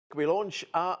We launch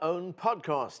our own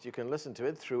podcast. You can listen to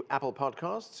it through Apple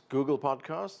Podcasts, Google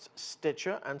Podcasts,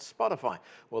 Stitcher, and Spotify.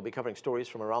 We'll be covering stories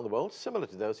from around the world, similar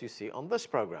to those you see on this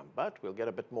program, but we'll get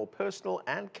a bit more personal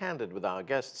and candid with our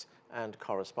guests and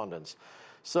correspondents.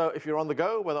 So if you're on the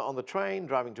go, whether on the train,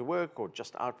 driving to work, or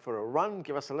just out for a run,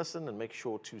 give us a listen and make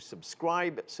sure to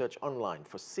subscribe. Search online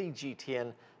for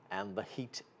CGTN and the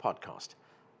Heat podcast.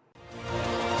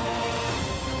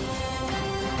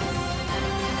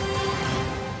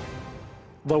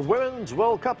 The Women's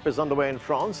World Cup is underway in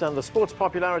France and the sport's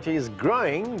popularity is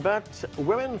growing, but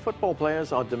women football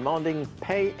players are demanding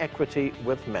pay equity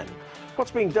with men. What's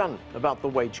being done about the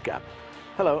wage gap?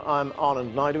 Hello, I'm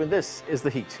Anand Naidu and this is The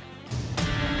Heat.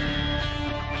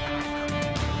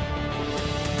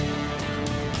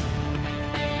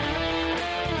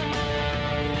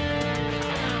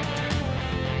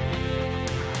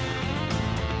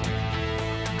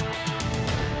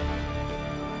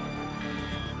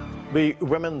 The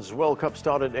Women's World Cup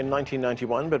started in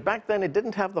 1991, but back then it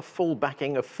didn't have the full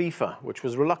backing of FIFA, which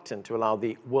was reluctant to allow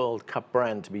the World Cup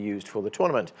brand to be used for the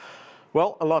tournament.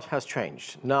 Well, a lot has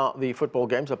changed. Now the football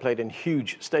games are played in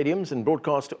huge stadiums and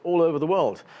broadcast all over the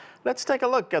world. Let's take a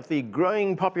look at the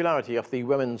growing popularity of the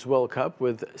Women's World Cup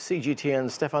with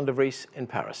CGTN's Stefan de Vries in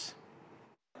Paris.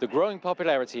 The growing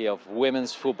popularity of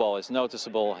women's football is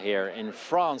noticeable here in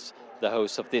France, the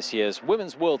host of this year's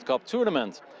Women's World Cup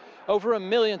tournament. Over 1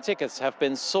 million tickets have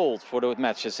been sold for the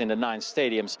matches in the 9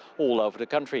 stadiums all over the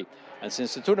country. And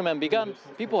since the tournament began,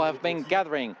 people have been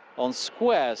gathering on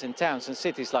squares in towns and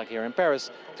cities like here in Paris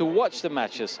to watch the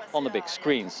matches on the big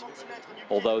screens.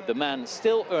 Although the men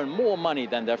still earn more money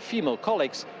than their female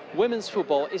colleagues, women's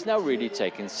football is now really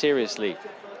taken seriously.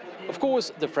 Of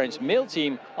course, the French male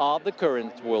team are the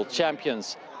current world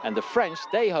champions. And the French,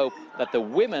 they hope that the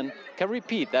women can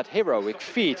repeat that heroic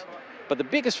feat. But the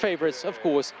biggest favorites, of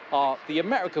course, are the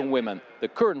American women, the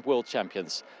current world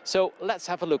champions. So let's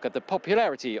have a look at the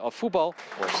popularity of football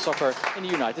or soccer in the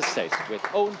United States with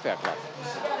Owen Fairclough.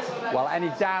 Well, any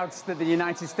doubts that the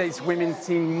United States women's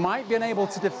team might be unable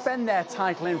to defend their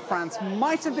title in France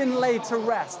might have been laid to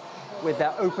rest with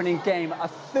their opening game, a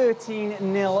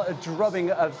 13-0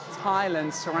 drubbing of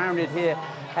Thailand, surrounded here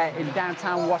in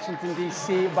downtown Washington,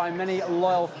 D.C. by many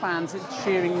loyal fans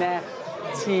cheering their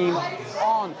team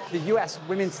on. The US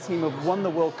women's team have won the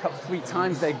World Cup 3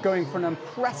 times. They're going for an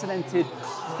unprecedented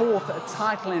 4th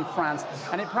title in France,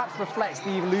 and it perhaps reflects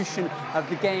the evolution of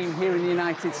the game here in the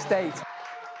United States.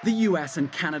 The US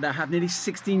and Canada have nearly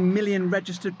 16 million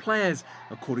registered players,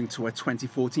 according to a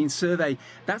 2014 survey.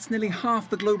 That's nearly half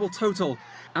the global total.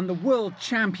 And the world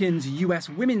champions US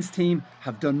women's team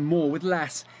have done more with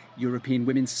less. European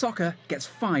women's soccer gets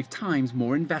 5 times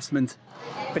more investment.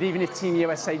 But even if Team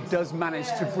USA does manage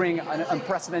to bring an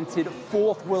unprecedented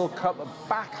 4th World Cup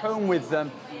back home with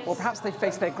them, well, perhaps they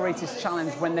face their greatest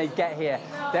challenge when they get here.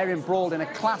 They're embroiled in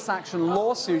a class action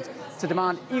lawsuit to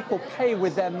demand equal pay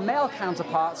with their male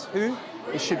counterparts who,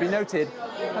 it should be noted,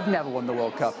 have never won the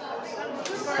World Cup.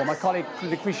 Well, my colleague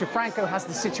Lucrecia Franco has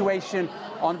the situation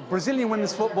on Brazilian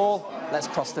women's football. Let's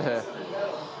cross to her.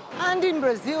 And in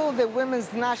Brazil, the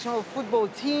women's national football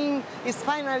team is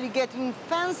finally getting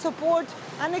fan support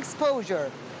and exposure.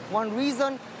 One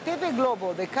reason, TV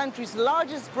Globo, the country's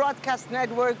largest broadcast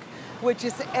network, which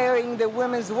is airing the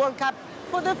Women's World Cup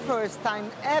for the first time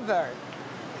ever.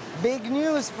 Big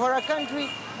news for a country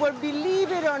where,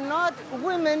 believe it or not,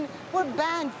 women were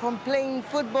banned from playing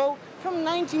football from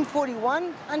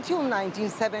 1941 until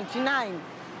 1979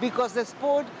 because the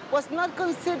sport was not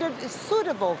considered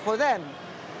suitable for them.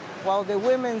 While the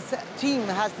women's team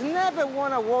has never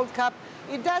won a World Cup,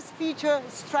 it does feature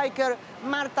striker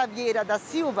Marta Vieira da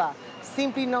Silva,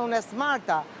 simply known as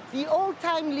Marta, the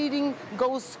all-time leading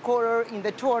goal scorer in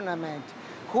the tournament,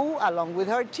 who, along with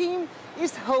her team,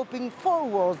 is hoping for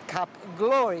World Cup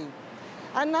glory.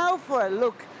 And now for a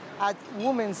look at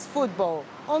women's football.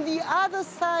 On the other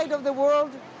side of the world,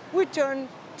 we turn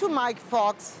to Mike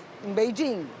Fox in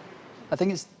Beijing. I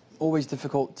think it's always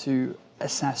difficult to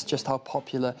assess just how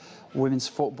popular women's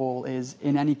football is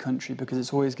in any country because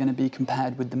it's always going to be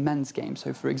compared with the men's game.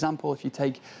 So, for example, if you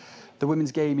take the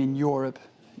women's game in Europe,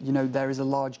 you know, there is a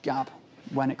large gap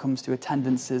when it comes to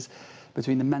attendances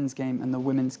between the men's game and the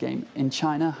women's game. In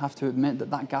China, I have to admit that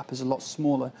that gap is a lot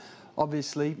smaller.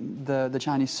 Obviously, the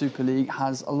Chinese Super League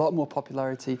has a lot more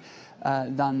popularity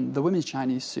than the Women's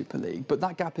Chinese Super League, but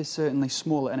that gap is certainly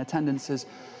smaller, and attendances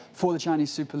for the Chinese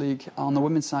Super League on the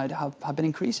women's side have been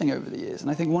increasing over the years.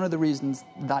 And I think one of the reasons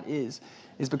that is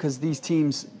because these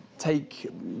teams take,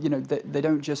 you know, they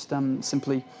don't just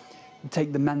simply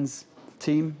take the men's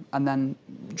team and then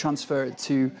transfer it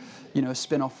to, you know, a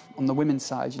spin-off on the women's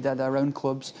side. They're their own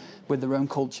clubs with their own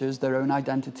cultures, their own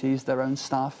identities, their own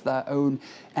staff, their own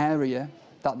area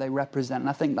that they represent. And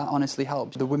I think that honestly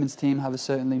helps. The women's team have a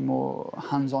certainly more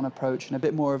hands-on approach and a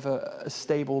bit more of a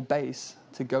stable base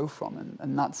to go from.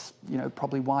 And that's, you know,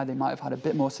 probably why they might have had a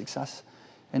bit more success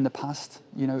in the past,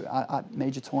 you know, at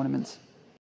major tournaments.